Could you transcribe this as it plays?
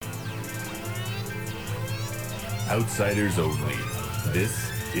Outsiders only.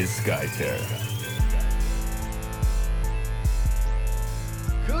 This is Skytear.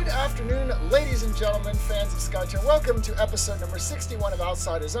 Good afternoon, ladies and gentlemen, fans of Skytear. Welcome to episode number 61 of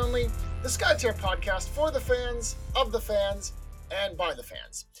Outsiders Only, the Skytear podcast for the fans, of the fans, and by the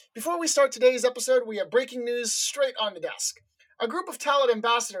fans. Before we start today's episode, we have breaking news straight on the desk. A group of Talon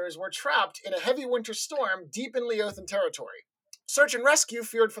ambassadors were trapped in a heavy winter storm deep in Leothan territory. Search and rescue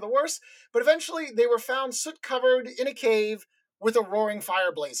feared for the worst, but eventually they were found soot-covered in a cave with a roaring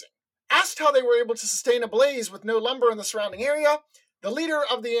fire blazing. Asked how they were able to sustain a blaze with no lumber in the surrounding area, the leader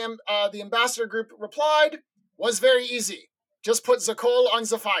of the ambassador group replied, "Was very easy. Just put the coal on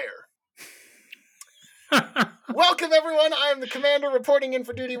the fire." Welcome, everyone. I am the commander reporting in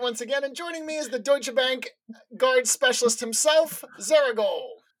for duty once again, and joining me is the Deutsche Bank guard specialist himself,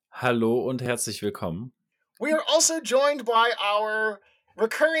 Zeragol. Hallo und herzlich willkommen. We are also joined by our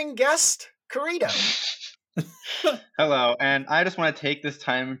recurring guest, Corito. Hello, and I just want to take this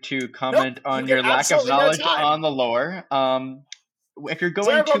time to comment on your lack of knowledge on the lore. If you're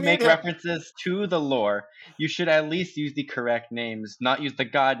going to make references to the lore, you should at least use the correct names, not use the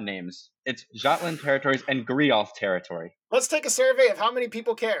god names. It's Jotland territories and Grial's territory. Let's take a survey of how many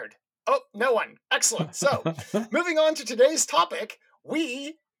people cared. Oh, no one. Excellent. So, moving on to today's topic,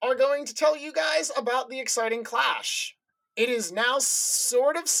 we are going to tell you guys about the exciting Clash. It is now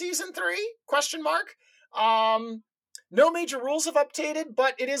sort of season 3, question mark. No major rules have updated,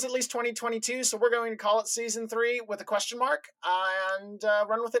 but it is at least 2022, so we're going to call it season 3 with a question mark and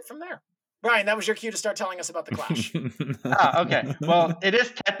run with it from there. Brian, that was your cue to start telling us about the Clash. Okay. Well, it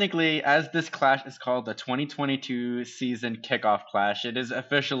is technically, as this Clash is called the 2022 season kickoff Clash, it is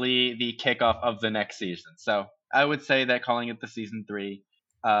officially the kickoff of the next season. So I would say that calling it the season 3,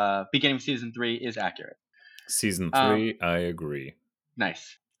 beginning of season 3 is accurate. Season 3, I agree.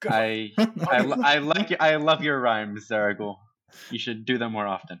 Nice. I love your rhymes, Zaragul. You should do them more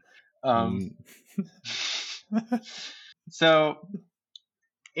often. So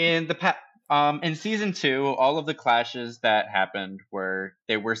in in season 2, all of the clashes that happened were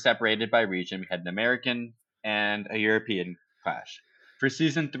separated by region. We had an American and a European clash. For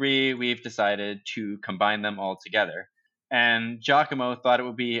season 3, we've decided to combine them all together. And Giacomo thought it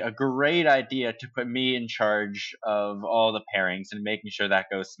would be a great idea to put me in charge of all the pairings and making sure that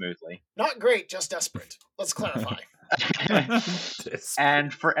goes smoothly. Not great, just desperate. Let's clarify.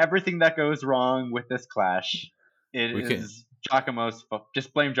 And for everything that goes wrong with this clash, is Giacomo's fault.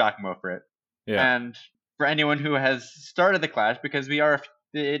 Just blame Giacomo for it. Yeah. And for anyone who has started the clash, because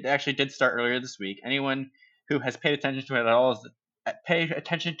it actually did start earlier this week, anyone who has paid attention to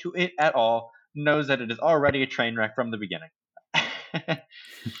it at all knows that it is already a train wreck from the beginning.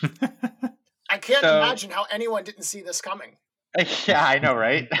 I can't imagine how anyone didn't see this coming. Yeah, I know,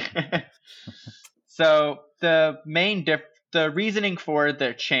 right? So the reasoning for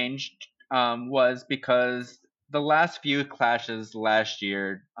the change was because the last few clashes last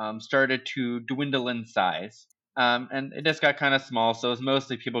year started to dwindle in size. And it just got kind of small, so it was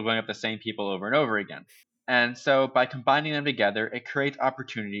mostly people going up the same people over and over again. And so by combining them together, it creates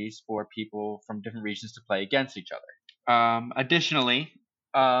opportunities for people from different regions to play against each other. Additionally,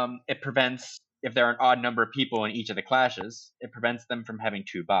 it prevents, if there are an odd number of people in each of the clashes, it prevents them from having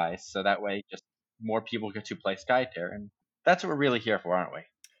 2 buys. So that way, just more people get to play Skytear. And that's what we're really here for, aren't we?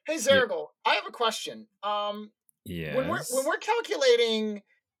 Hey, Zaragul, I have a question. Yes. When we're calculating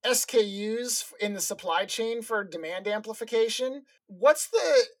SKUs in the supply chain for demand amplification, what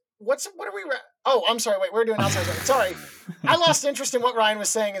are we... Oh, I'm sorry. Wait, we're doing outside. Sorry. I lost interest in what Ryan was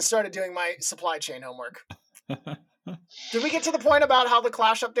saying and started doing my supply chain homework. Did we get to the point about how the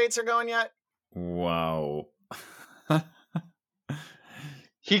Clash updates are going yet? Wow.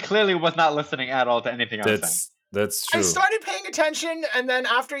 He clearly was not listening at all to anything I was saying. That's true. I started paying attention, and then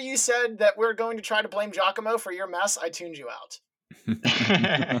after you said that we're going to try to blame Giacomo for your mess, I tuned you out.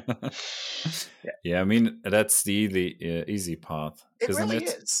 Yeah, I mean, that's the easy path. It really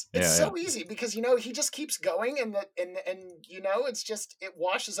is. It's so easy because, he just keeps going and it's just, it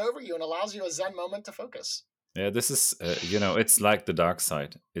washes over you and allows you a Zen moment to focus. Yeah, this is, it's like the dark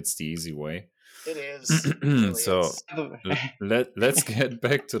side. It's the easy way. It is. It really So let's get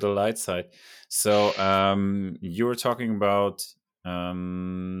back to the light side. So you were talking about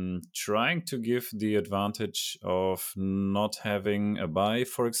trying to give the advantage of not having a buy,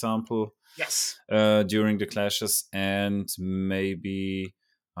 for example, yes, during the clashes, and maybe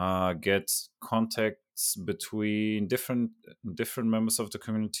get contacts between different members of the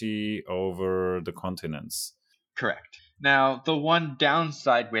community over the continents. Correct. Now, the one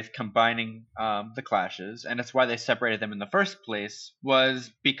downside with combining the clashes, and it's why they separated them in the first place,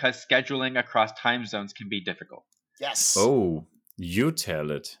 was because scheduling across time zones can be difficult. Yes. Oh, you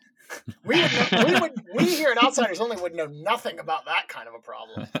tell it. We here at Outsiders Only would know nothing about that kind of a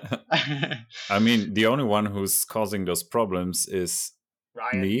problem. I mean, the only one who's causing those problems is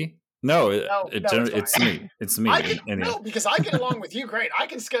Ryan? me. No, it's it's me. It's me. No, because I get along with you great. I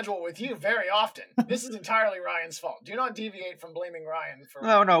can schedule with you very often. This is entirely Ryan's fault. Do not deviate from blaming Ryan for...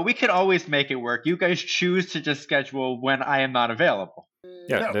 No, we can always make it work. You guys choose to just schedule when I am not available.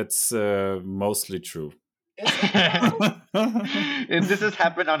 Yeah, No. that's mostly true. And this has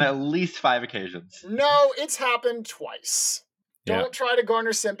happened on at least 5 occasions. No, it's happened twice. Yeah. Don't try to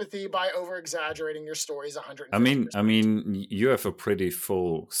garner sympathy by over-exaggerating your stories 100%. I mean, you have a pretty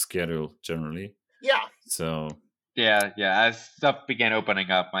full schedule generally. Yeah. So Yeah. As stuff began opening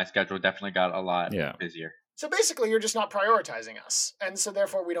up, my schedule definitely got a lot busier. So basically, you're just not prioritizing us, and so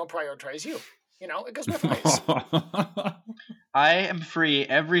therefore we don't prioritize you. You know, it goes both ways. I am free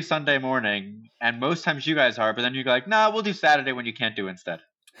every Sunday morning, and most times you guys are, but then you're like, nah, we'll do Saturday when you can't do instead.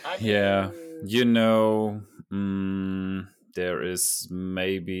 Yeah, you know, there is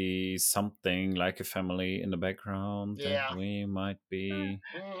maybe something like a family in the background that we might be.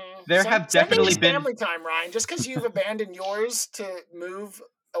 There have definitely been family time, Ryan. Just because you've abandoned yours to move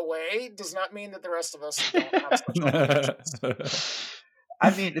away does not mean that the rest of us don't have such obligations. I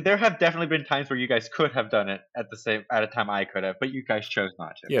mean, there have definitely been times where you guys could have done it at a time I could have, but you guys chose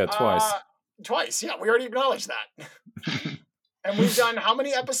not to. Yeah, twice. Twice, yeah. We already acknowledged that. And we've done how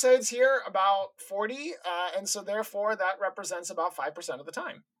many episodes here? About 40. And so therefore, that represents about 5% of the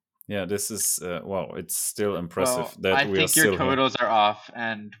time. Yeah, this is, it's still impressive that I we are think your still totals are off,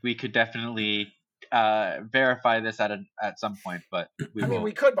 and we could definitely verify this at some point, but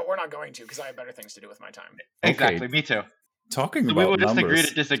we could, but we're not going to because I have better things to do with my time. Exactly, me too. Talking so about we will just numbers. agree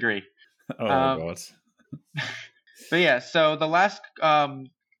to disagree. Oh, God. But yeah, so the last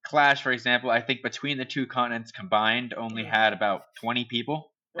clash, for example, I think between the two continents combined only had about 20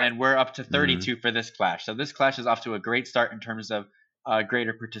 people, and we're up to 32 for this clash. So this clash is off to a great start in terms of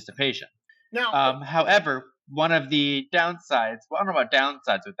greater participation. Now, however, one of the downsides, well, I don't know about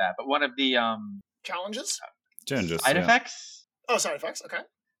downsides with that, but one of the challenges? Side effects? Oh, side effects, okay.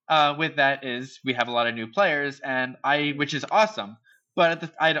 With that is we have a lot of new players, which is awesome,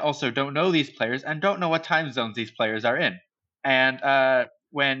 but I also don't know these players and don't know what time zones these players are in. And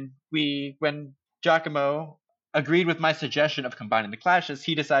when Giacomo agreed with my suggestion of combining the clashes,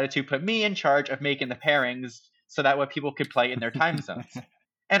 he decided to put me in charge of making the pairings so that way people could play in their time zones.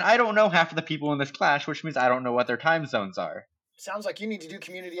 And I don't know half of the people in this clash, which means I don't know what their time zones are. Sounds like you need to do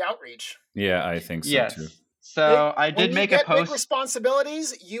community outreach. Yeah, I think so too. So I did make a post. When you get big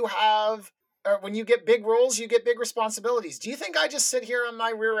responsibilities, when you get big roles, you get big responsibilities. Do you think I just sit here on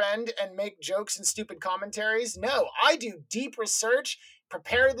my rear end and make jokes and stupid commentaries? No, I do deep research,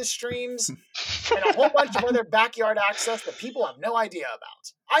 prepare the streams, and a whole bunch of other backyard access that people have no idea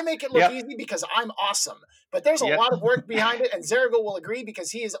about. I make it look easy because I'm awesome, but there's a lot of work behind it, and Zerigal will agree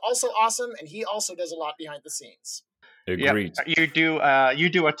because he is also awesome, and he also does a lot behind the scenes. Agreed. Yep. You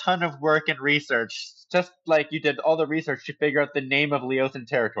do a ton of work and research, just like you did all the research to figure out the name of Leothan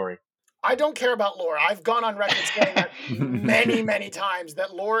territory. I don't care about lore. I've gone on record saying that many, many times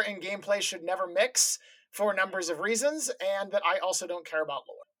that lore and gameplay should never mix for numbers of reasons, and that I also don't care about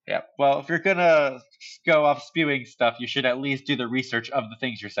lore. Yeah, well, if you're gonna go off spewing stuff, you should at least do the research of the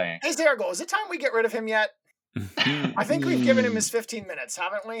things you're saying. Hey, Zerigal, is it time we get rid of him yet? I think we've given him his 15 minutes,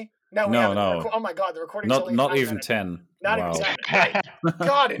 haven't we? No, we haven't. No. Oh my God, the recording's not only even 10. Not wow. even 10. Right.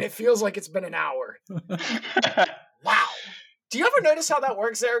 God, and it feels like it's been an hour. Wow. Do you ever notice how that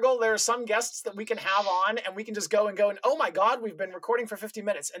works, Zerigal? There are some guests that we can have on, and we can just go, and oh my God, we've been recording for 50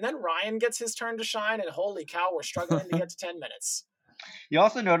 minutes. And then Ryan gets his turn to shine, and holy cow, we're struggling to get to 10 minutes. You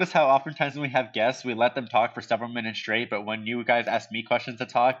also notice how oftentimes when we have guests, we let them talk for several minutes straight, but when you guys ask me questions to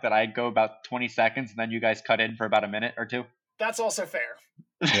talk, that I go about 20 seconds, and then you guys cut in for about a minute or two? That's also fair.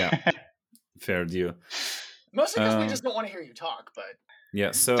 Yeah, fair deal. Mostly because we just don't want to hear you talk, but...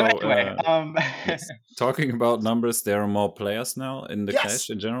 Yeah, so anyway, yes. Talking about numbers, there are more players now in the clash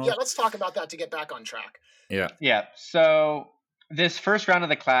in general. Yeah, let's talk about that to get back on track. Yeah. So this first round of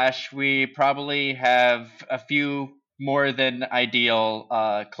the clash, we probably have a few more than ideal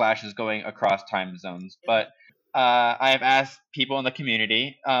clashes going across time zones, but I have asked people in the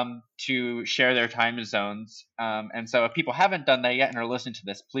community to share their time zones, and so if people haven't done that yet and are listening to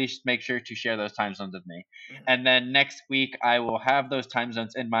this, please make sure to share those time zones with me. And then next week I will have those time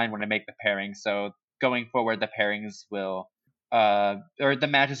zones in mind when I make the pairings, so going forward the pairings will or the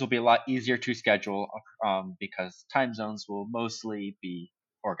matches will be a lot easier to schedule because time zones will mostly be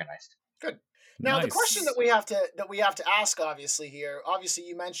organized. Good. Now the question that we have to ask, obviously,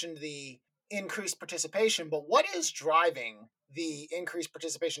 you mentioned the increased participation, but what is driving the increased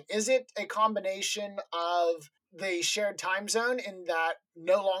participation? Is it a combination of the shared time zone in that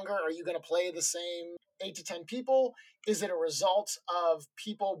no longer are you going to play the same 8 to 10 people? Is it a result of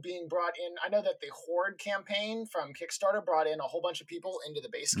people being brought in? I know that the Horde campaign from Kickstarter brought in a whole bunch of people into the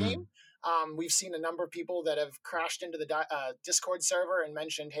base game. We've seen a number of people that have crashed into the Discord server and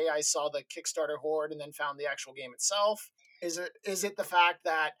mentioned, hey, I saw the Kickstarter Horde, and then found the actual game itself. Is it the fact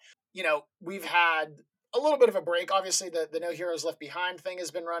that, we've had a little bit of a break? Obviously, the No Heroes Left Behind thing has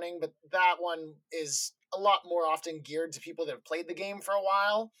been running, but that one is a lot more often geared to people that have played the game for a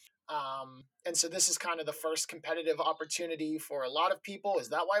while. And so this is kind of the first competitive opportunity for a lot of people. Is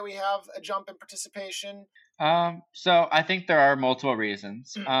that why we have a jump in participation? So I think there are multiple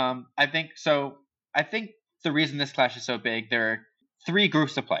reasons. I think the reason this clash is so big, there are 3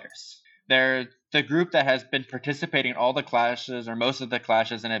 groups of players. There's the group that has been participating in all the clashes, or most of the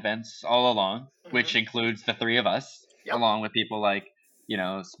clashes and events all along, which includes the 3 of us, along with people like,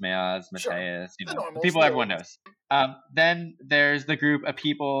 Smeaz, Mateus, people everyone knows. Then there's the group of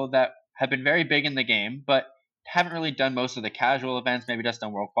people that have been very big in the game, but haven't really done most of the casual events, maybe just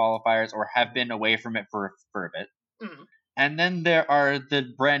done world qualifiers, or have been away from it for a bit. And then there are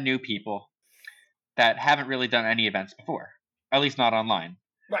the brand new people that haven't really done any events before, at least not online.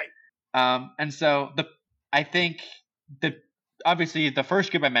 Right. And so I think obviously the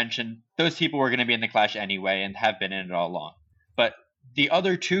first group I mentioned, those people were going to be in the clash anyway and have been in it all along. But the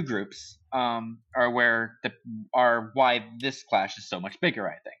other 2 groups are why this clash is so much bigger,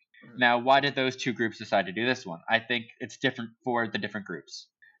 I think. Now, why did those 2 groups decide to do this one? I think it's different for the different groups.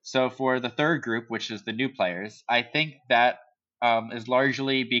 So for the third group, which is the new players, I think that is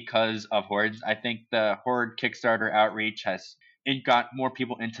largely because of Hordes. I think the Horde Kickstarter outreach has got more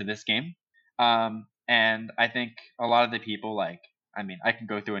people into this game. And I think a lot of the people, I can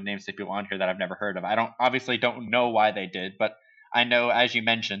go through and name some people on here that I've never heard of. I don't know why they did, but I know, as you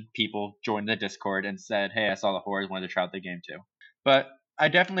mentioned, people joined the Discord and said, hey, I saw the Hordes, wanted to try out the game too. But I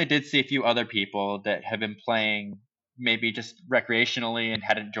definitely did see a few other people that have been playing maybe just recreationally and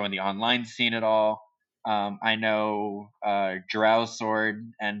hadn't joined the online scene at all. I know Drow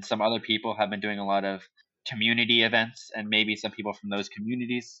Sword and some other people have been doing a lot of community events, and maybe some people from those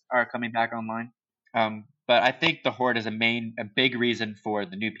communities are coming back online. But I think the Horde is a big reason for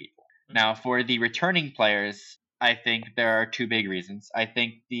the new people. Now, for the returning players, I think there are 2 big reasons. I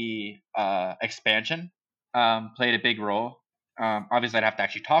think the expansion played a big role. Obviously, I'd have to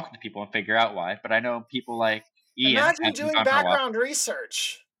actually talk to people and figure out why, but I know people like Ian. Imagine doing background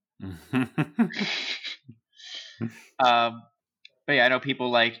research. But yeah, I know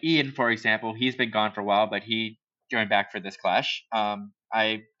people like Ian, for example. He's been gone for a while, but he joined back for this clash. I'm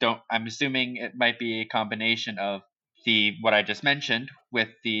assuming it might be a combination of what I just mentioned with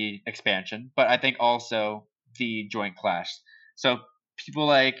the expansion, but I think also the joint clash. So people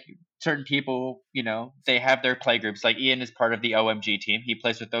like certain people, they have their play groups. Like Ian is part of the OMG team. He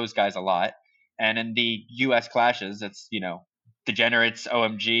plays with those guys a lot. And in the US clashes, it's, Degenerates,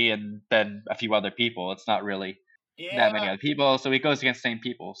 OMG, and then a few other people. It's not really that many other people. So he goes against the same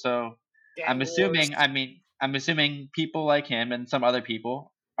people. So I'm assuming people like him and some other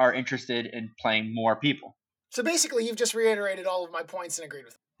people are interested in playing more people. So basically, you've just reiterated all of my points and agreed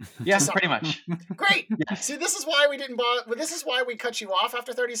with them. Yeah, pretty much. Great. Yeah. See, this is why we didn't bother. This is why we cut you off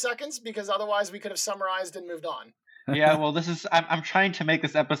after 30 seconds, because otherwise we could have summarized and moved on. Yeah, well, I'm trying to make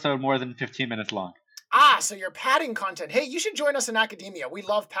this episode more than 15 minutes long. So you're padding content. Hey, you should join us in academia. We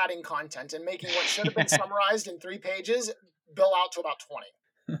love padding content and making what should have been summarized in 3 pages bill out to about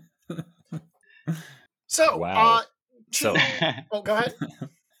 20. So, wow. Oh, go ahead.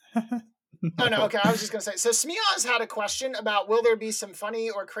 Oh, no, okay, I was just going to say, so Smeaz had a question about will there be some funny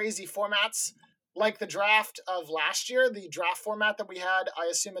or crazy formats like the draft of last year, the draft format that we had, I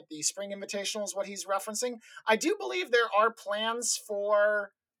assume at the Spring Invitational is what he's referencing. I do believe there are plans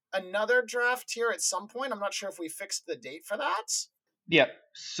for another draft here at some point. I'm not sure if we fixed the date for that. Yep,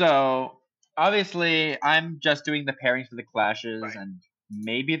 so obviously I'm just doing the pairings for the clashes and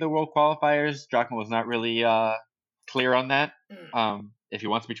maybe the world qualifiers. Drachma was not really clear on that. If he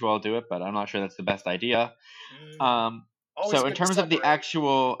wants me to, I'll do it, but I'm not sure that's the best idea. So in terms of the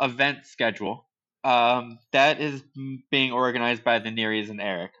actual event schedule, that is being organized by the Nereis and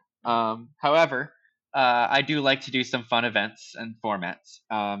Eric. However, I do like to do some fun events and formats,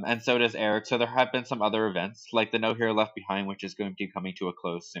 and so does Eric. So there have been some other events, like the No Hero Left Behind, which is going to be coming to a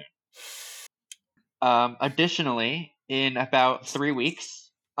close soon. Additionally, in about 3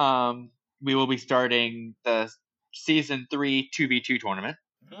 weeks, we will be starting the Season 3 2v2 tournament.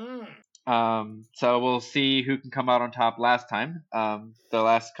 So we'll see who can come out on top last time. The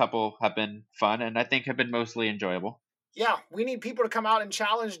last couple have been fun and I think have been mostly enjoyable. Yeah, we need people to come out and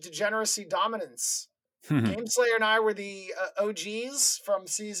challenge Degeneracy Dominance. Gameslayer and I were the OGs from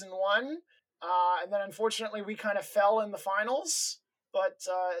season 1, and then unfortunately we kind of fell in the finals. But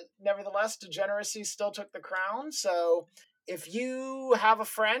nevertheless, Degeneracy still took the crown. So if you have a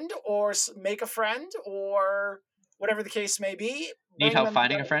friend or make a friend or whatever the case may be, need help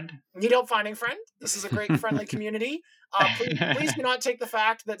finding a friend? Need help finding a friend. This is a great friendly community. Please do not take the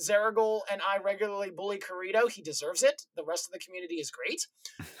fact that Zeragul and I regularly bully Corito. He deserves it. The rest of the community is great.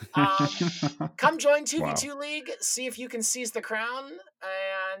 Come join 2v2 League. See if you can seize the crown.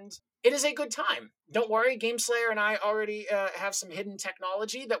 And it is a good time. Don't worry, Gameslayer and I already have some hidden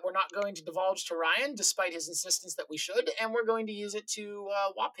technology that we're not going to divulge to Ryan, despite his insistence that we should. And we're going to use it to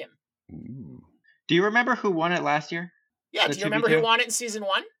whop him. Ooh. Do you remember who won it last year? Yeah, do you remember who won it in season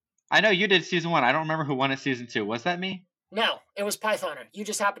 1? I know you did season 1. I don't remember who won it season 2. Was that me? No, it was Pythoner. You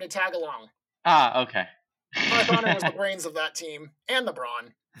just happened to tag along. Ah, okay. Pythoner was the brains of that team and the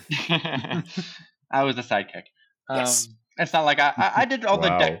brawn. I was the sidekick. Yes. It's not like I did all the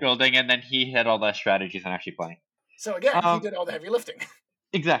deck building and then he had all the strategies and actually playing. So again, he did all the heavy lifting.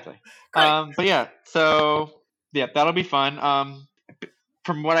 Exactly. But yeah, so yeah, that'll be fun.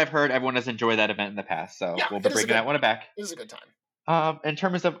 From what I've heard, everyone has enjoyed that event in the past, so we'll be bringing that one back. It was a good time. In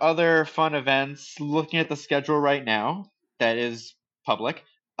terms of other fun events, looking at the schedule right now, that is public,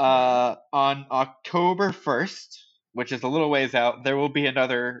 on October 1st, which is a little ways out, there will be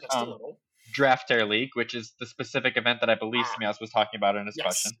another Draft Air League, which is the specific event that I believe Smias was talking about in his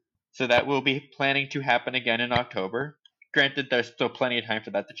question. So that will be planning to happen again in October. Granted, there's still plenty of time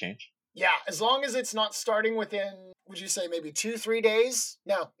for that to change. Yeah, as long as it's not starting within, would you say maybe 2-3 days?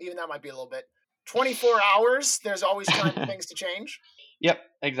 No, even that might be a little bit. 24 hours, there's always time for things to change. Yep,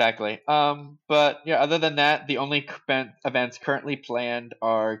 exactly. But yeah, other than that, the only events currently planned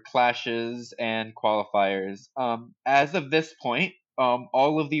are clashes and qualifiers. As of this point,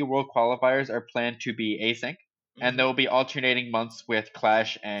 all of the world qualifiers are planned to be async, and there will be alternating months with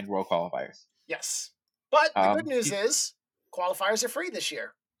clash and world qualifiers. Yes. But the good news is qualifiers are free this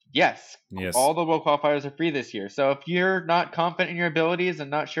year. Yes. All the world qualifiers are free this year. So if you're not confident in your abilities and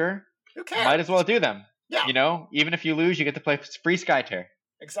not sure, might as well do them. Yeah. You know, even if you lose, you get to play free Skytear.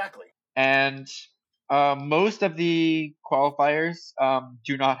 Exactly. And most of the qualifiers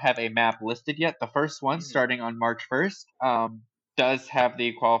do not have a map listed yet. The first one, starting on March 1st, does have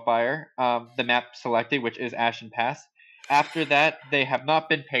the qualifier, the map selected, which is Ashen Pass. After that, they have not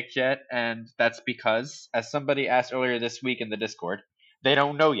been picked yet, and that's because, as somebody asked earlier this week in the Discord, they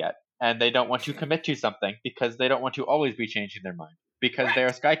don't know yet, and they don't want to commit to something because they don't want to always be changing their mind. Because they are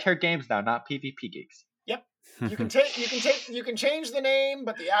Skytear games now, not PvP geeks. Yep. You can change the name,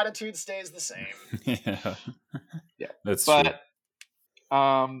 but the attitude stays the same. Yeah. That's true.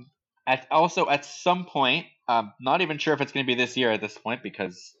 But also at some point, not even sure if it's going to be this year at this point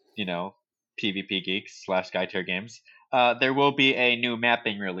because, you know, PvP geeks / Skytear games. There will be a new map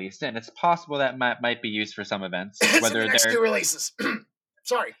being released, and it's possible that map might be used for some events. Whether the next 2 releases.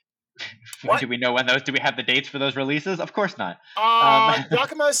 Sorry. Do we know when those? Do we have the dates for those releases? Of course not.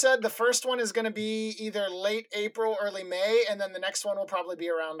 Giacomo said the first one is going to be either late April, early May, and then the next one will probably be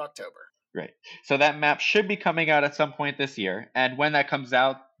around October. Right. So that map should be coming out at some point this year, and when that comes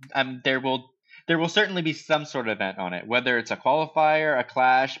out, there will certainly be some sort of event on it. Whether it's a qualifier, a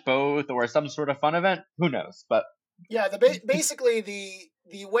clash, both, or some sort of fun event, who knows? But yeah, basically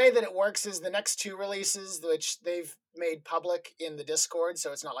the way that it works is the next 2 releases, which they've made public in the Discord,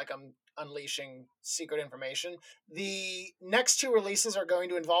 so it's not like I'm unleashing secret information. The next 2 releases are going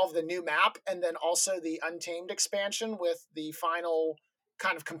to involve the new map and then also the Untamed expansion with the final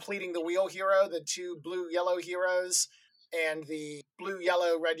kind of completing the wheel hero, the 2 blue-yellow heroes, and the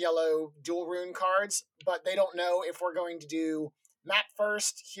blue-yellow, red-yellow dual rune cards, but they don't know if we're going to do map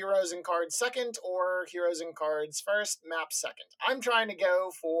first, heroes and cards second, or heroes and cards first, map second. I'm trying to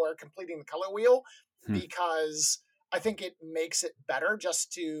go for completing the color wheel because I think it makes it better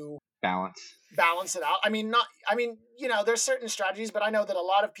just to balance it out. I mean, you know, there's certain strategies, but I know that a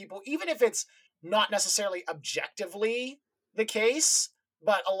lot of people, even if it's not necessarily objectively the case,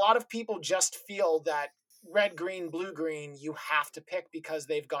 but a lot of people just feel that red, green, blue, green, you have to pick because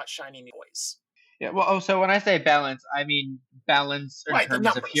they've got shiny new toys. Yeah, well, so when I say balance, I mean balance in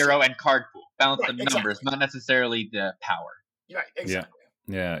terms of hero and card pool. Balance the numbers, not necessarily the power. Right, exactly.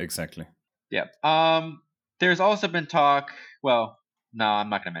 Yeah, exactly. Yeah. There's also been talk, well, no, I'm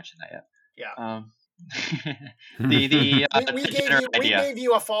not going to mention that yet. Yeah. the we gave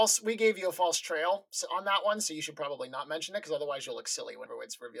you a false trail on that one, so you should probably not mention it, because otherwise you'll look silly when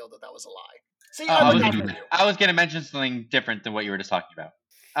it's revealed that was a lie. See, I was going to mention something different than what you were just talking about.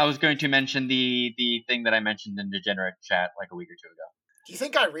 I was going to mention the thing that I mentioned in Degenerate chat like a week or two ago. Do you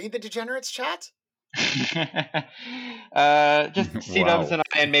think I read the Degenerates chat? Just C-Dubs and I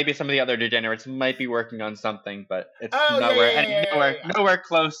and maybe some of the other Degenerates might be working on something, but it's nowhere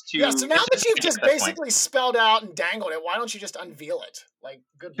close to. Yeah, so now that you've just basically spelled out and dangled it, why don't you just unveil it? Like,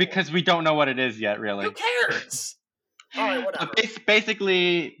 good. Because we don't know what it is yet, really. Who cares? All right, whatever.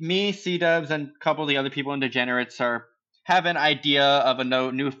 Basically, me, C-Dubs, and a couple of the other people in Degenerates have an idea of a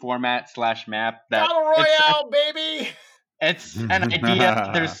new format / map that Battle Royale, baby. It's an idea.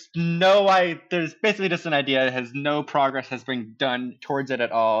 There's basically just an idea. It has no progress has been done towards it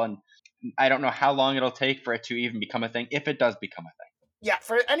at all, and I don't know how long it'll take for it to even become a thing, if it does become a thing. Yeah,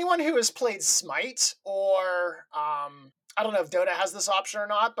 for anyone who has played Smite, or I don't know if Dota has this option or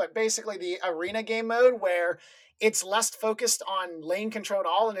not, but basically the arena game mode where it's less focused on lane control at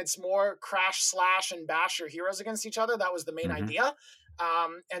all, and it's more crash, slash, and bash your heroes against each other. That was the main idea.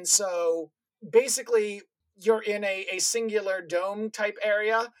 And so basically you're in a singular dome type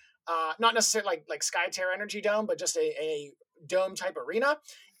area, not necessarily like Skytear Energy Dome, but just a dome type arena.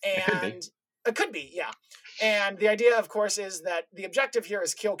 And it could be, yeah. And the idea, of course, is that the objective here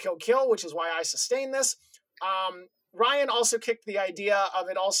is kill, kill, kill, which is why I sustain this. Ryan also kicked the idea of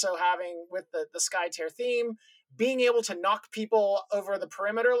it also having, with the Skytear theme, being able to knock people over the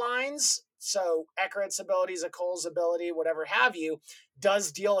perimeter lines. So Ekarit's ability, Zakol's ability, whatever have you,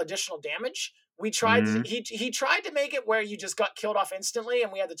 does deal additional damage. We tried. He tried to make it where you just got killed off instantly,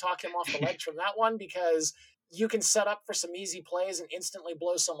 and we had to talk him off the ledge from that one, because you can set up for some easy plays and instantly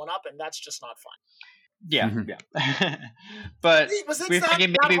blow someone up, and that's just not fun. Yeah. But we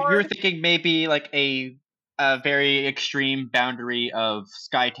were thinking maybe like a very extreme boundary of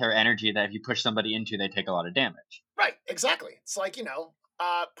Skytear energy that if you push somebody into, they take a lot of damage. Right. Exactly. It's like,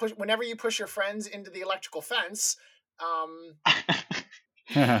 whenever you push your friends into the electrical fence.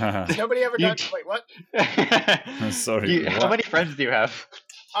 Has nobody ever done? Wait, what? Sorry. How many friends do you have?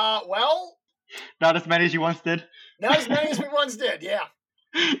 Well, not as many as you once did. Not as many as we once did. Yeah.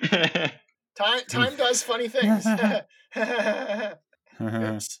 Time does funny things.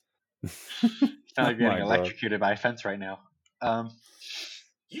 Oops. Sound like getting electrocuted by a fence right now.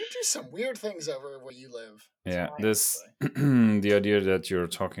 You do some weird things over where you live. Yeah, the idea that you're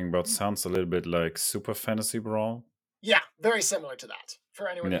talking about sounds a little bit like Super Fantasy Brawl. Yeah, very similar to that. For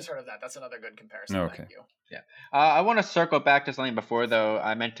anyone who's heard of that, that's another good comparison. Okay. Thank you. Yeah, I want to circle back to something before, though.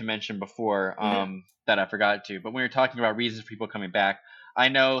 I meant to mention before that I forgot to. But when we were talking about reasons for people coming back, I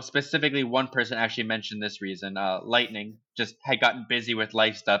know specifically one person actually mentioned this reason. Lightning just had gotten busy with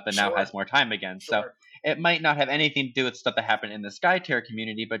life stuff and now has more time again. So it might not have anything to do with stuff that happened in the Skytear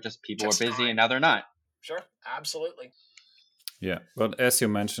community, but just people were busy and now they're not. Sure, absolutely. Yeah, but as you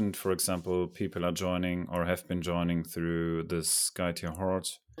mentioned, for example, people are joining or have been joining through this Skytear Horde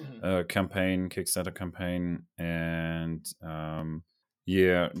campaign, Kickstarter campaign, and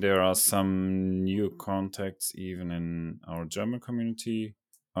there are some new contacts even in our German community.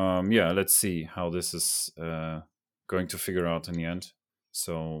 Let's see how this is going to figure out in the end.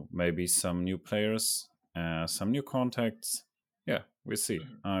 So maybe some new players, some new contacts. Yeah, we'll see.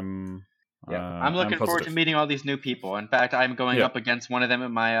 I'm looking forward to meeting all these new people. In fact, I'm going up against one of them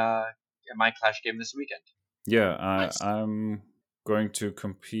in my Clash game this weekend. Yeah, I'm going to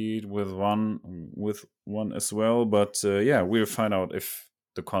compete with one as well. But we'll find out if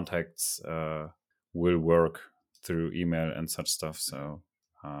the contacts will work through email and such stuff. So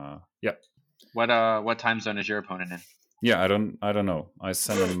What time zone is your opponent in? Yeah, I don't know. I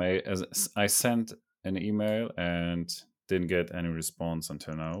sent an email and didn't get any response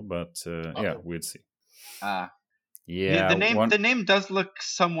until now, but we'll see. The name does look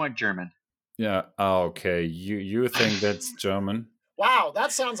somewhat German. Yeah. Okay. You think that's German? Wow,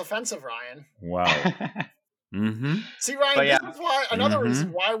 that sounds offensive, Ryan. Wow. See, Ryan, that's why another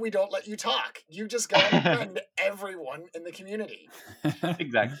reason why we don't let you talk. You just got to defend everyone in the community.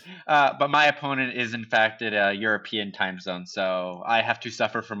 Exactly. But my opponent is in fact at a European time zone, so I have to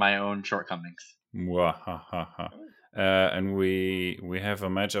suffer for my own shortcomings. And we have a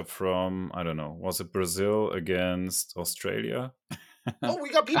matchup from, I don't know, was it Brazil against Australia? Oh, we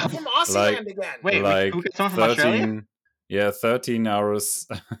got people from Aussie again. Wait, who got someone from Australia? Yeah, 13 hours.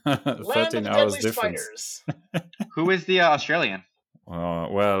 13 hours difference. Who is the Australian?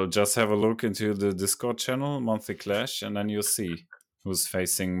 Well, just have a look into the Discord channel, Monthly Clash, and then you'll see who's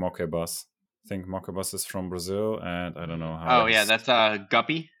facing Mokebus. I think Mokebus is from Brazil, and I don't know how. Oh, yeah, that's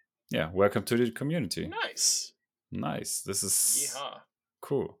Guppy. yeah, welcome to the community. Nice. Nice. This is Yeehaw.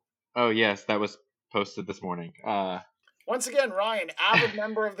 cool. Oh yes, that was posted this morning. Once again, Ryan, avid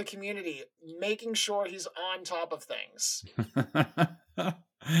member of the community, making sure he's on top of things.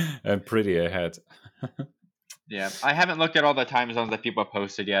 And pretty ahead. Yeah, I haven't looked at all the time zones that people have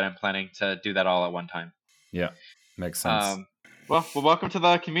posted yet. I'm planning to do that all at one time. Yeah, makes sense. Well, welcome to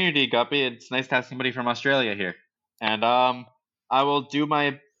the community, Guppy. It's nice to have somebody from Australia here. And I will do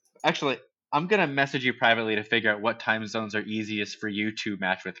my. Actually, I'm gonna message you privately to figure out what time zones are easiest for you to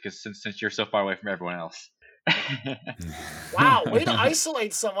match with, because since you're so far away from everyone else. Wow, way to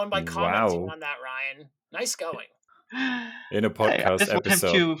isolate someone by commenting Wow. on that, Ryan. Nice going. In a Hey, I podcast just want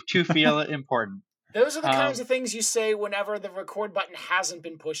episode. him to feel important. Those are the kinds of things you say whenever the record button hasn't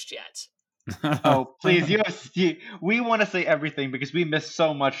been pushed yet. Oh, please, we want to say everything because we miss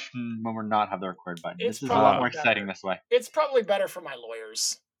so much when we're not have the record button. It's This is a lot more probably exciting better. this way. It's probably better for my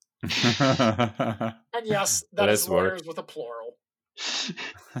lawyers. And yes, that is Less work. lawyers with a plural.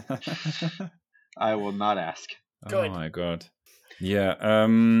 I will not ask. Good. Oh my god. Yeah,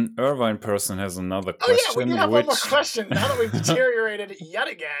 Irvine person has another Oh question. yeah, we do have one more which- question now that we've deteriorated yet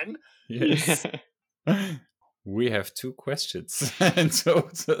again. Yes. We have 2 questions in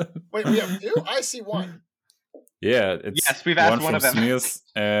total. Wait, we have 2? I see 1. Yeah, it's Yes, we've asked one from of them. Smears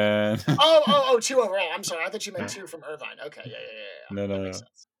and 2 overall. I'm sorry, I thought you meant 2 from Irvine. Okay, yeah. No, That no, makes no.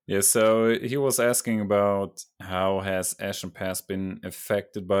 sense. Yeah, so he was asking about how has Ashen Pass been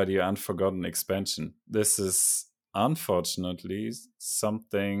affected by the Unforgotten expansion. This is unfortunately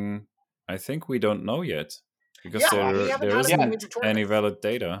something I think we don't know yet because Yeah, we haven't there had isn't any tutorial. any valid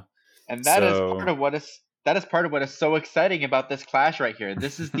data. And that is So- part of what is so exciting about this clash right here.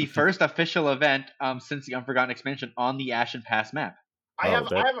 This is the first official event since the Unforgotten expansion on the Ashen Pass map. I Oh, have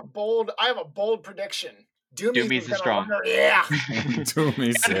that- I have a bold prediction. Doomies is strong. Yeah.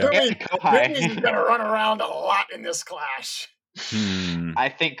 Doomies, And yeah. Doomies is Kohai. gonna run around a lot in this clash. Hmm. I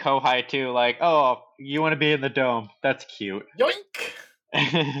think Kohai too. Like, oh, you want to be in the dome? That's cute. Yoink!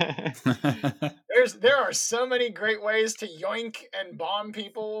 There are so many great ways to yoink and bomb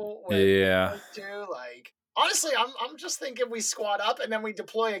people. With Yeah. Too. Like honestly, I'm just thinking we squad up and then we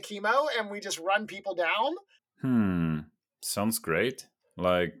deploy a chemo and we just run people down. Sounds great.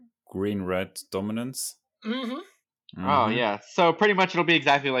 Like green-red dominance. Mm-hmm. Oh Mhm. yeah. So pretty much it'll be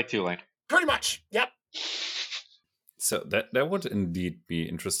exactly like Tulane. Pretty much. Yep. So that would indeed be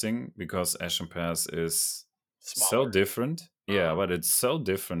interesting because Ashen Pass is so Smaller. different. Yeah, but it's so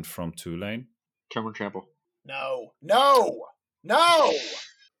different from Tulane. Trim and trample. No.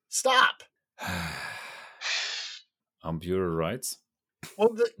 Stop. Bureau rights.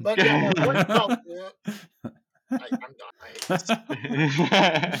 Well, but yeah, no, I'm done. I hate this. I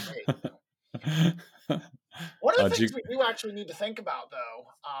hate this. One of the things we do actually need to think about, though,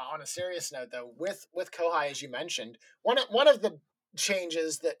 on a serious note, though, with Kohai, as you mentioned, one of the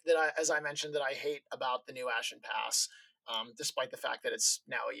changes that I, as I mentioned, that I hate about the new Ashen Pass, despite the fact that it's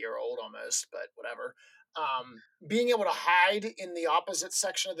now a year old almost, but whatever. Being able to hide in the opposite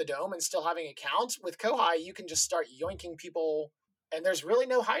section of the dome and still having a count with Kohai, you can just start yoinking people, and there's really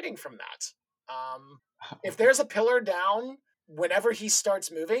no hiding from that. If there's a pillar down whenever he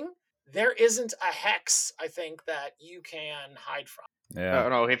starts moving, there isn't a hex, I think, that you can hide from. Yeah.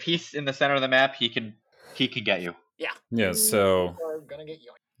 No, if he's in the center of the map, he can get you. Yeah, so We're gonna get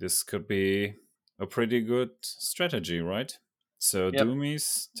yoinked. this could be a pretty good strategy, right? So Yep.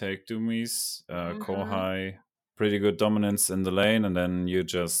 Doomies, take Doomies, Mhm. Kohai, pretty good dominance in the lane, and then you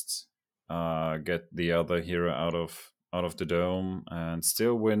just get the other hero out of the dome and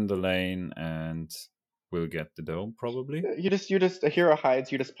still win the lane and will get the dome probably. You just a hero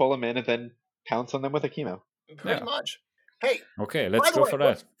hides. You just pull him in and then pounce on them with a chemo. Pretty Yeah. much. Hey, Okay, By let's the go way, for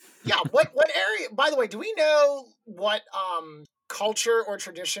what- that. yeah, what area, by the way, do we know what culture or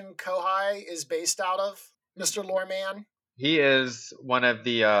tradition Kohai is based out of, Mr. Loreman? He is one of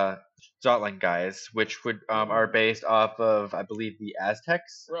the Zotling guys, which would are based off of, I believe, the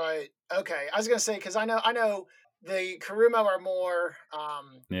Aztecs. Right. Okay. I was gonna say, because I know the Karumo are more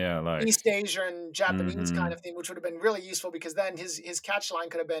Yeah, like East Asian, Japanese Mhm. kind of thing, which would have been really useful because then his catch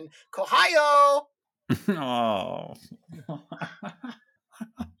line could have been Kohayo. oh.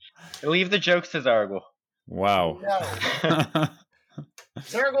 Leave the jokes to Zargle. Wow. No.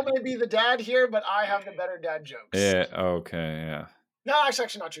 Zergle may be the dad here, but I have the better dad jokes. Yeah, okay, yeah. No, actually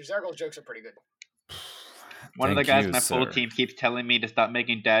not true. Zergle's jokes are pretty good. One of the Thank guys you, in my full sir. team keeps telling me to stop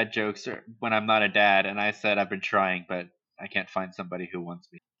making dad jokes when I'm not a dad, and I said I've been trying, but I can't find somebody who wants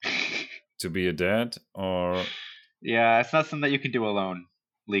me. To be a dad or Yeah, it's not something that you can do alone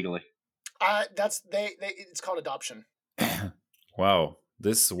legally. That's they. It's called adoption. wow,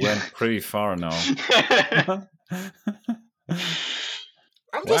 This went pretty far now.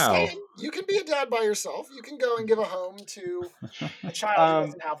 I'm just Wow. saying, you can be a dad by yourself. You can go and give a home to a child who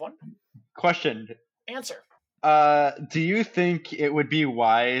doesn't have one. Question. Answer. Do you think it would be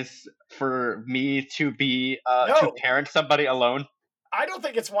wise for me to be No. to parent somebody alone? I don't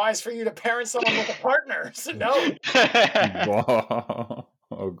think it's wise for you to parent someone with a partner. So no. Wow.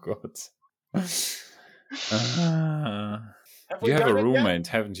 Oh God. Have we You have a done it yet? roommate,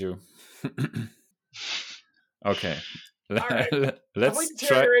 haven't you? Okay. right. Have we Let's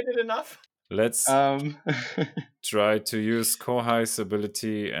try. deteriorated enough? Let's try to use Kohai's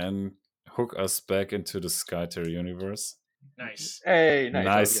ability and hook us back into the Skyter universe. Nice. Hey,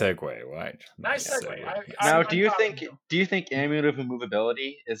 Nice okay. segue, right? Nice segue. Now, do you think Amulet of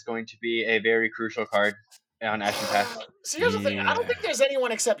Immovability is going to be a very crucial card on Ashen Pass? So here's the thing. I don't Yeah. think there's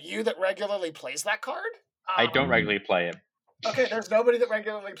anyone except you that regularly plays that card. I don't regularly play it. Okay, there's nobody that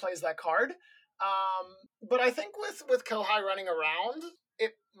regularly plays that card. But I think with Kohai running around,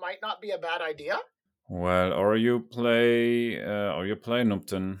 it might not be a bad idea. Well, or you play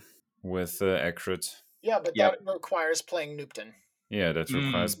Nupton with Ekrit. Yeah, but Yep. that requires playing Nupton. Yeah, that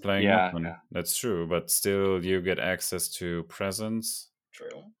requires playing yeah, Nupton. yeah. That's true, but still you get access to presence,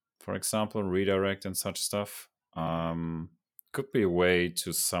 True. for example, redirect and such stuff. Could be a way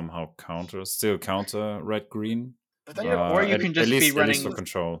to somehow counter red green. But then Or you can just at be least running- for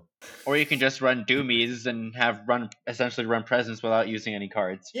control. Or you can just run Doomies and essentially run presence without using any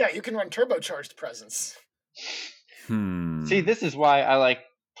cards. yeah, you can run turbocharged presence. See, this is why I like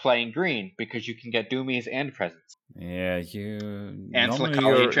playing green, because you can get Doomies and presence. Yeah, And normally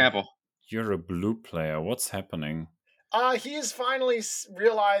Slakali and Trample. you're a blue player. What's happening? He is finally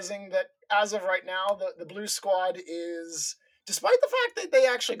realizing that as of right now, the blue squad is, despite the fact that they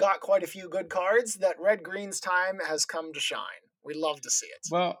actually got quite a few good cards, that red-green's time has come to shine. We love to see it.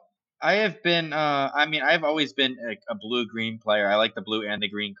 Well, I have been, I've always been a blue-green player. I like the blue and the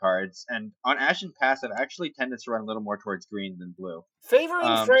green cards. And on Ashen Pass, I've actually tended to run a little more towards green than blue. Favoring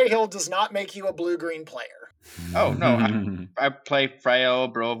Freyhill does not make you a blue-green player. Oh, no. I play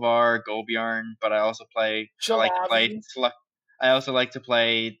Freyhill, Brovar, Golbjarn, but I also play... I also like to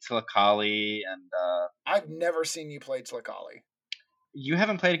play Tilakali and... I've never seen you play Tilakali. You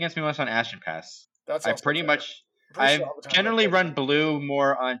haven't played against me once on Ashen Pass. That's I also pretty fair. much... Pretty I sure all the time generally I play run blue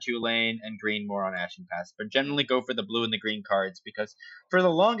more on Tulane and green more on Ashen Pass, but generally go for the blue and the green cards because for the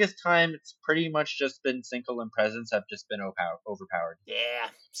longest time it's pretty much just been Sinkhole and Presence have just been overpowered. Yeah,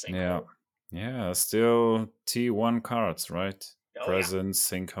 same. Yeah. Yeah, still T1 cards, right? Oh, Presence,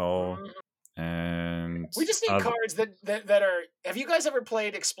 Sinkhole, Mhm. and... We just need cards that are... Have you guys ever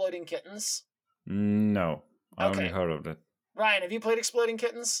played Exploding Kittens? No, I only Okay. heard of it. Ryan, have you played Exploding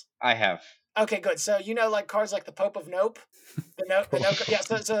Kittens? I have. Okay, good. So like cards like the Pope of Nope, the Nope. Yeah.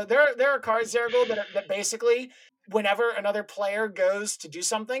 So there are cards, Zergul, that basically, whenever another player goes to do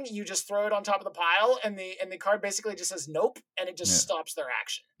something, you just throw it on top of the pile, and the card basically just says Nope, and it just stops their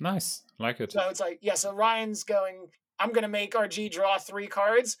action. Nice, like it. So it's like, yeah. So Ryan's going, I'm gonna make RG draw 3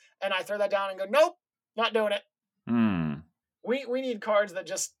 cards, and I throw that down and go, Nope, not doing it. We need cards that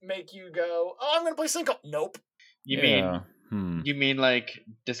just make you go, oh, I'm gonna play Sinkhole. Nope. You mean like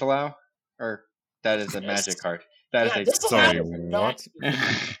Disallow? Or that is a magic card. That is a Sorry, what?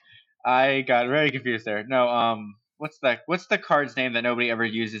 I got very confused there. No, what's the card's name that nobody ever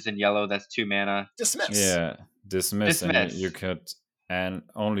uses in yellow that's 2 mana? Dismiss. Yeah, dismiss. And Dismiss. you could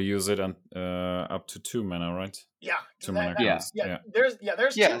only use it up to 2 mana, right? Yeah. 2 mana Yeah. cards. Yeah.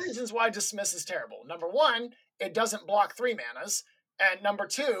 There's Yes. 2 reasons why Dismiss is terrible. Number 1, it doesn't block 3 manas, and number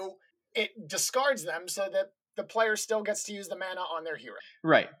 2, it discards them so that the player still gets to use the mana on their hero.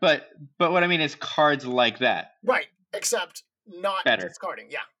 Right, but what I mean is cards like that. Right, except not Better. discarding.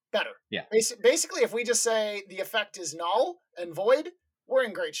 Yeah, better. Yeah. Basically, if we just say the effect is null and void, we're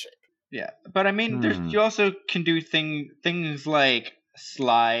in great shape. Yeah, but I mean, you also can do things like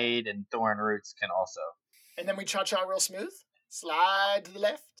Slide and Thorn Roots can also. And then we cha-cha real smooth. Slide to the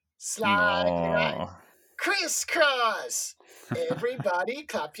left, slide to the right. Oh. Crisscross! Everybody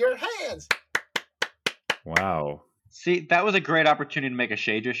clap your hands. Wow. See, that was a great opportunity to make a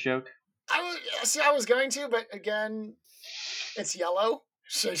Shadris joke. I was going to, but again, it's yellow.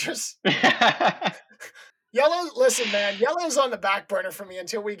 Shadris. Yellow, listen, man, yellow's on the back burner for me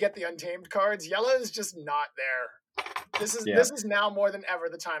until we get the Untamed cards. Yellow's just not there. This is now more than ever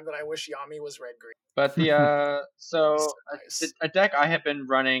the time that I wish Yami was red-green. But the a deck I have been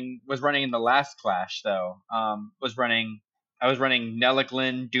was running in the last clash though. I was running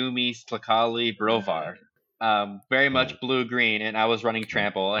Nelaglin, Doomy, Slakali, Brovar. very much blue-green, and I was running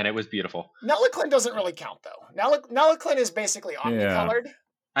Trample, and it was beautiful. Nulliclin doesn't really count, though. Nulliclin is basically omnicolored.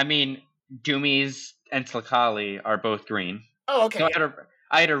 I mean, Doomies and Tlakali are both green. Oh, okay. So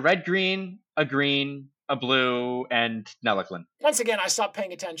I had a red-green, a green, a blue, and Nulliclin. Once again, I stopped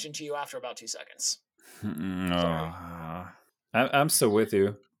paying attention to you after about 2 seconds. I'm still with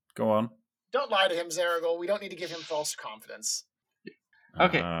you. Go on. Don't lie to him, Zeragal. We don't need to give him false confidence.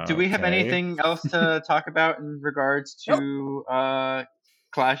 Okay. Do we have anything else to talk about in regards to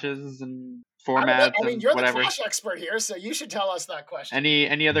clashes and formats? I mean, you're whatever? the clash expert here, so you should tell us that question.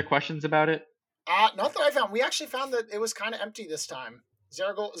 Any other questions about it? Not that I found. We actually found that it was kind of empty this time.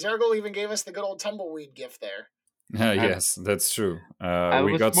 Zeragal even gave us the good old tumbleweed gift there. Yes, that's true.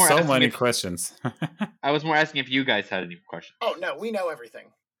 We got so many questions. I was more asking if you guys had any questions. Oh no, we know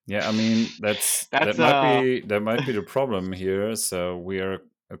everything. Yeah, I mean that might be the problem here. So we are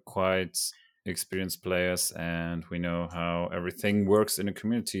quite experienced players, and we know how everything works in a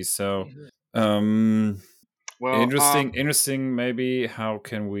community. So, interesting. Maybe how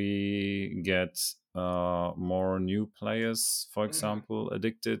can we get more new players, for example,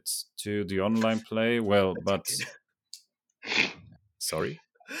 addicted to the online play? Well, but sorry,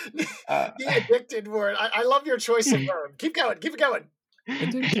 the addicted word. I love your choice of verb. Keep going. Keep it going.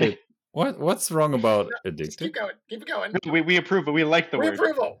 Addicted. What's wrong about addicted? Keep going. Keep it going. We approve, but we like the word.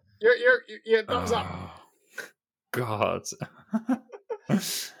 Approval. You're thumbs up. God.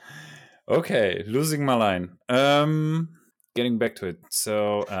 Okay, losing my line. Getting back to it.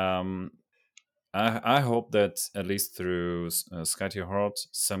 So, I hope that at least through Skytier Horde,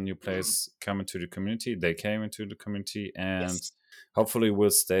 some new players come into the community. They came into the community, and hopefully will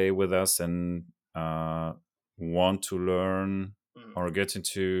stay with us and want to learn or get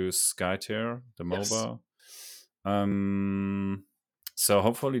into Skytier, the MOBA. So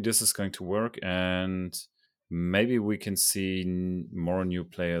hopefully this is going to work, and maybe we can see more new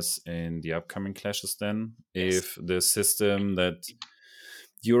players in the upcoming clashes then, if the system that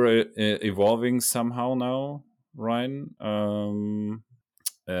you're evolving somehow now, Ryan,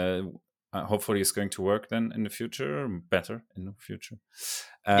 hopefully it's going to work then in the future, better in the future.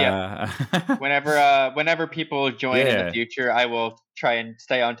 Whenever people join in the future, I will try and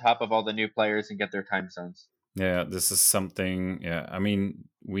stay on top of all the new players and get their time zones. Yeah, this is something. Yeah, I mean,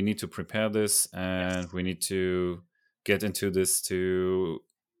 we need to prepare this, and we need to get into this to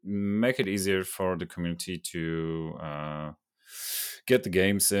make it easier for the community to get the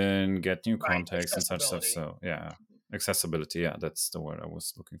games in, get new contacts and such stuff. So accessibility. Yeah, that's the word I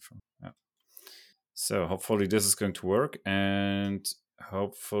was looking for. Yeah. So hopefully this is going to work, and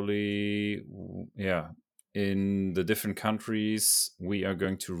hopefully, in the different countries, we are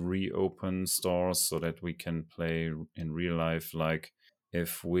going to reopen stores so that we can play in real life. Like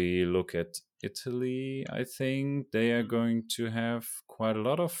if we look at Italy, I think they are going to have quite a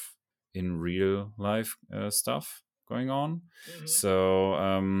lot of in real life stuff going on. So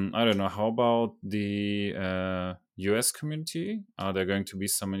I don't know. How about the US community? Are there going to be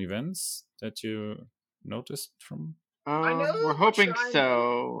some events that you noticed from? We're hoping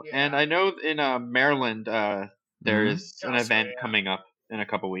so, and I know in Maryland there is an event coming up in a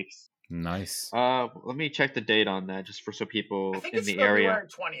couple weeks. Nice. Let me check the date on that, just for so people in the area. February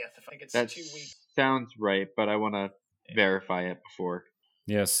 20th. I think it's that 2 weeks. Sounds right, but I want to verify it before.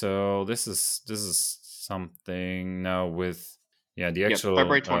 Yeah. So this is something now with the actual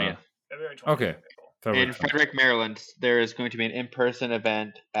February 20th. February 20th. Okay. In Frederick, Maryland, there is going to be an in-person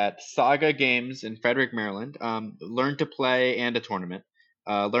event at Saga Games in Frederick, Maryland. Learn to play and a tournament.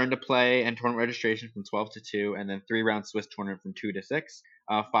 Learn to play and tournament registration from 12 to 2, and then 3-round Swiss tournament from 2 to 6.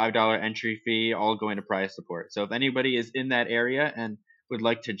 $5 entry fee, all going to prize support. So if anybody is in that area and would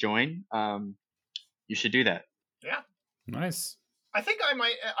like to join, you should do that. Yeah. Nice. I think I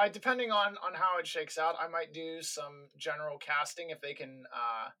might, depending on how it shakes out, I might do some general casting if they can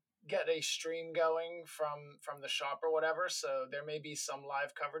get a stream going from the shop or whatever. So there may be some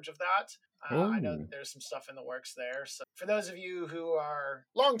live coverage of that. I know that there's some stuff in the works there. So for those of you who are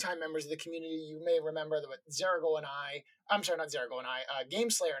longtime members of the community, you may remember that Zeragal and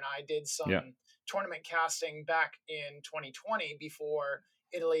GameSlayer and I did some tournament casting back in 2020 before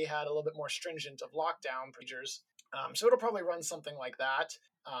Italy had a little bit more stringent of lockdown procedures. So it'll probably run something like that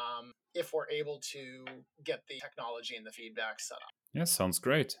if we're able to get the technology and the feedback set up. Yeah, sounds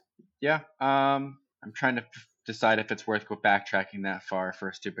great. Yeah, I'm trying to decide if it's worth backtracking that far for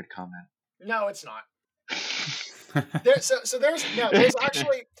a stupid comment. No, it's not. There's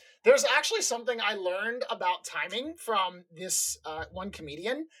actually something I learned about timing from this one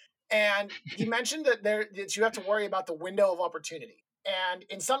comedian, and he mentioned that you have to worry about the window of opportunity. And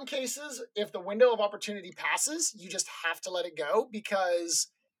in some cases, if the window of opportunity passes, you just have to let it go, because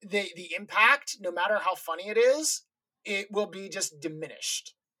the impact, no matter how funny it is, it will be just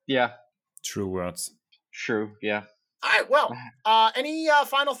diminished. Yeah. True words. True. Yeah. All right. Well, any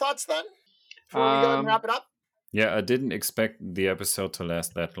final thoughts then before we go ahead and wrap it up? Yeah, I didn't expect the episode to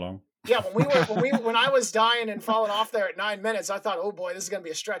last that long. Yeah, when I was dying and falling off there at 9 minutes, I thought, oh boy, this is going to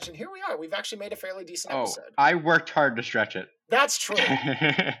be a stretch. And here we are. We've actually made a fairly decent episode. I worked hard to stretch it. That's true.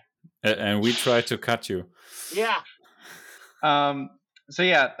 And we tried to cut you. Yeah. So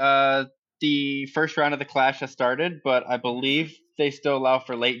yeah, the first round of the Clash has started, but I believe they still allow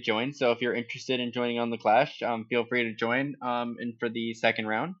for late joins. So if you're interested in joining on the Clash, feel free to join in for the second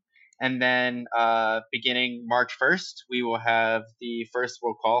round. And then beginning March 1st, we will have the first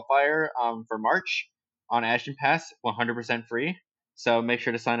World Qualifier for March on Ashton Pass, 100% free. So make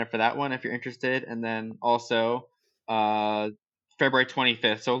sure to sign up for that one if you're interested. And then also February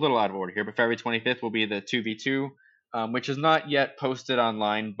 25th, so a little out of order here, but February 25th will be the 2v2, which is not yet posted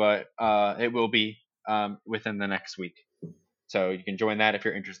online, but it will be within the next week. So you can join that if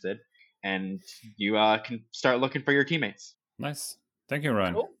you're interested. And you can start looking for your teammates. Nice. Thank you,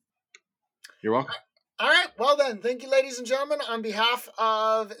 Ryan. Cool. You're welcome. All right. Well then, thank you, ladies and gentlemen. On behalf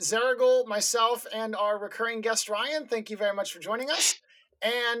of Zeragul, myself, and our recurring guest, Ryan, thank you very much for joining us.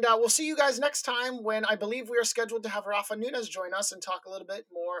 And we'll see you guys next time, when I believe we are scheduled to have Rafa Nunes join us and talk a little bit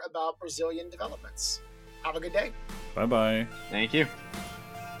more about Brazilian developments. Have a good day. Bye-bye. Thank you.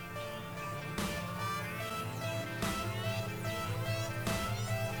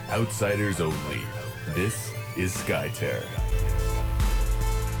 Outsiders only. This is SkyTer.